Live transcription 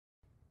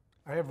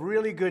I have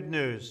really good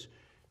news.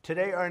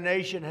 Today, our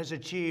nation has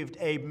achieved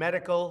a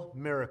medical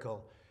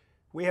miracle.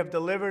 We have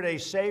delivered a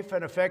safe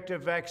and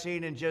effective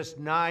vaccine in just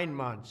 9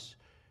 months.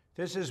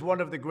 This is one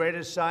of the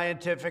greatest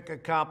scientific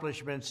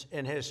accomplishments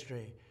in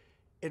history.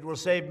 It will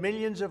save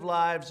millions of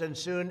lives and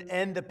soon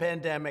end the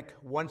pandemic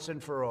once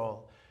and for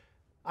all.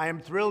 I am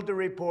thrilled to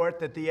report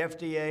that the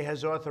FDA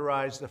has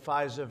authorized the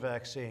Pfizer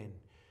vaccine.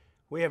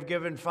 We have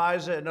given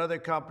Pfizer and other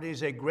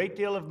companies a great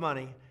deal of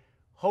money,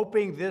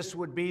 hoping this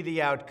would be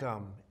the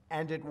outcome,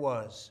 and it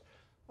was.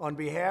 On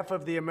behalf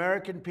of the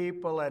American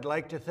people, I'd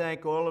like to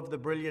thank all of the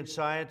brilliant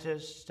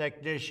scientists,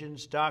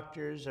 technicians,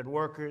 doctors, and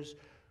workers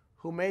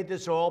who made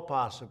this all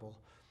possible.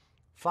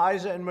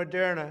 Pfizer and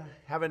Moderna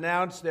have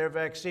announced their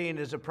vaccine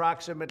is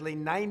approximately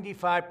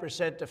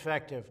 95%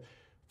 effective,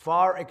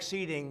 far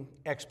exceeding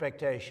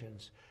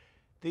expectations.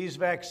 These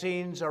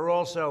vaccines are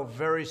also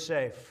very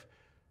safe.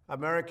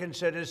 American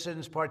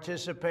citizens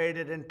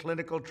participated in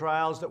clinical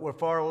trials that were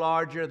far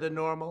larger than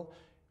normal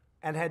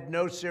and had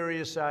no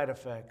serious side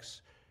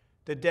effects.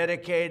 The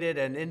dedicated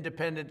and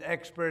independent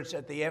experts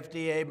at the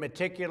FDA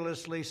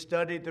meticulously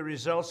studied the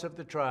results of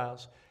the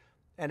trials,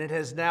 and it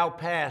has now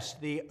passed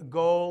the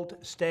gold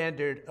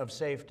standard of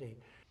safety.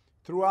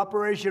 Through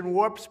Operation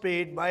Warp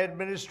Speed, my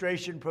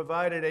administration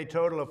provided a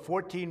total of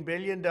 $14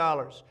 billion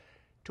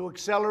to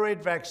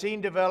accelerate vaccine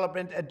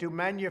development and to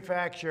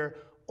manufacture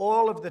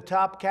all of the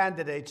top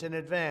candidates in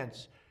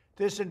advance.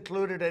 This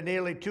included a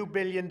nearly $2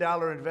 billion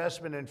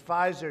investment in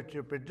Pfizer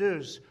to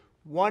produce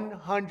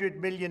 100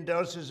 million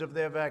doses of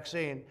their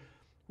vaccine,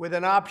 with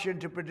an option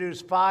to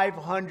produce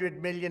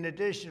 500 million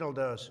additional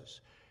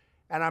doses.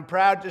 And I'm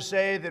proud to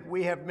say that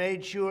we have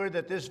made sure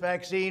that this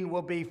vaccine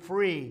will be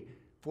free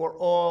for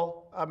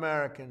all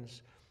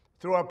Americans.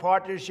 Through our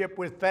partnership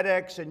with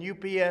FedEx and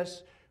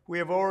UPS, we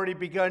have already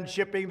begun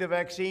shipping the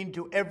vaccine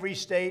to every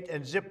state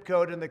and zip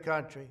code in the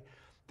country.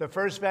 The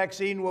first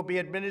vaccine will be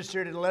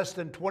administered in less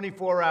than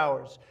 24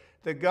 hours.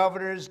 The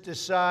governors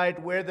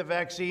decide where the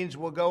vaccines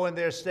will go in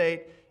their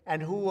state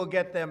and who will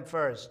get them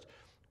first.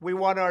 We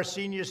want our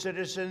senior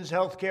citizens,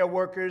 healthcare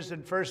workers,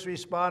 and first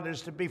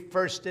responders to be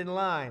first in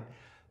line.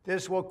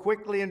 This will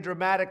quickly and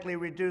dramatically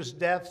reduce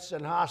deaths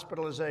and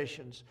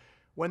hospitalizations.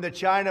 When the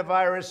China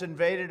virus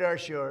invaded our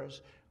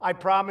shores, I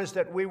promised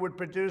that we would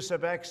produce a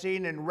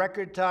vaccine in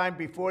record time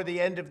before the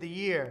end of the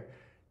year.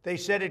 They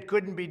said it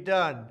couldn't be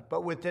done,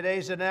 but with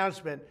today's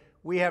announcement,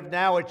 we have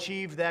now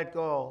achieved that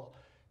goal.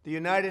 The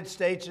United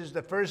States is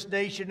the first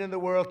nation in the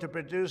world to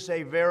produce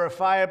a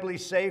verifiably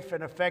safe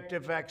and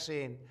effective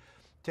vaccine.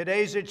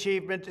 Today's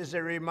achievement is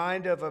a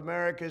reminder of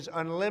America's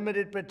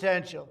unlimited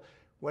potential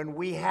when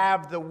we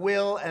have the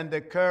will and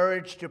the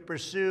courage to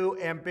pursue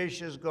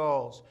ambitious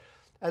goals.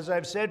 As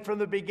I've said from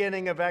the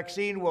beginning, a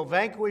vaccine will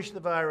vanquish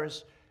the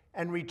virus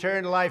and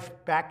return life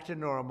back to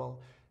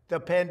normal. The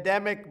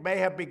pandemic may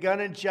have begun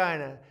in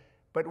China,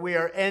 but we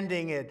are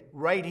ending it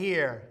right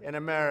here in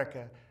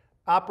America.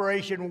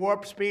 Operation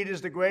Warp Speed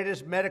is the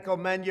greatest medical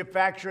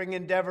manufacturing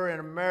endeavor in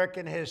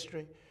American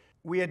history.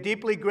 We are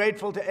deeply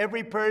grateful to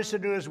every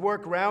person who has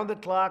worked round the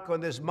clock on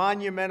this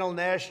monumental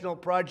national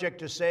project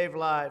to save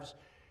lives.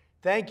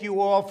 Thank you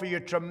all for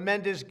your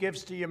tremendous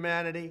gifts to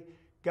humanity.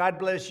 God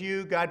bless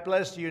you, God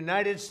bless the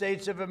United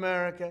States of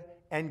America,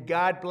 and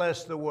God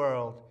bless the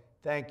world.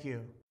 Thank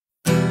you.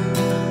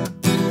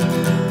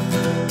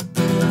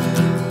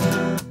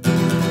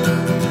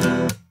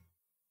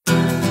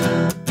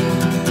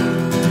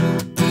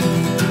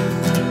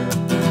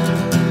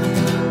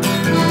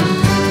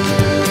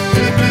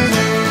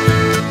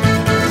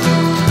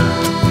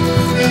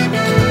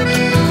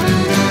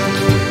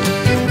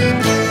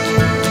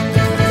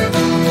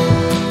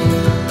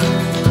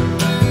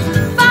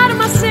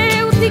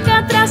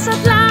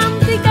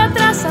 Transatlántica,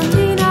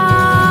 trasandina,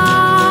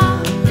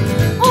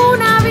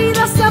 una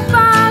vida se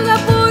apaga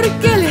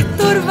porque le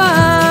estorba.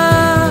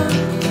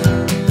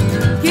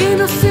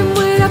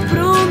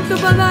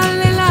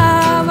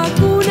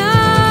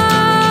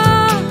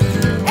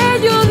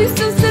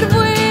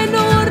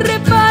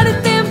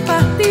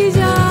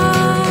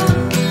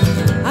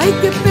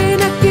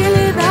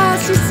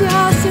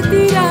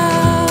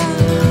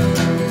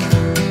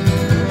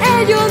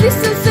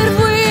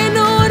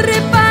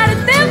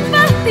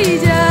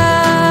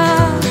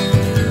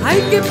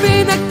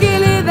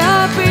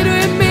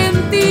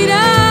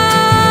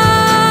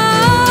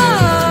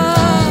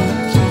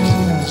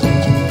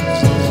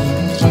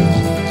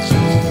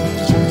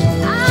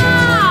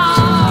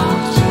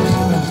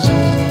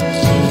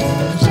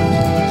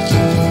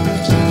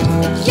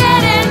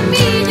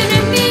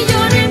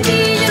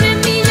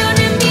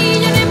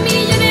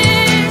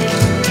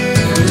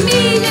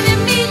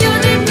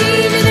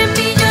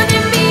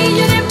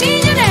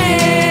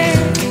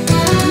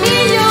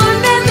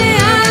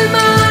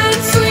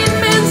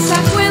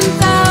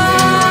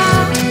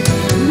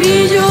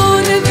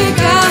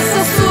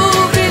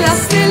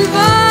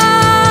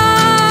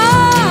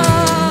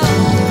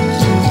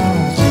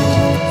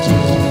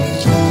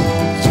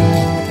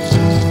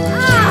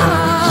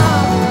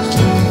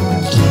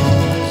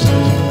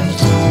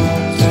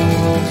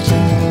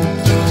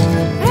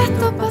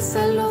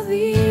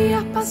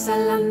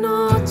 pasan las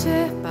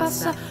noches,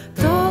 pasa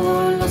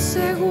todos los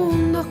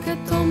segundos que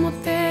tomo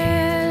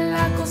té en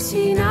la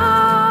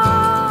cocina.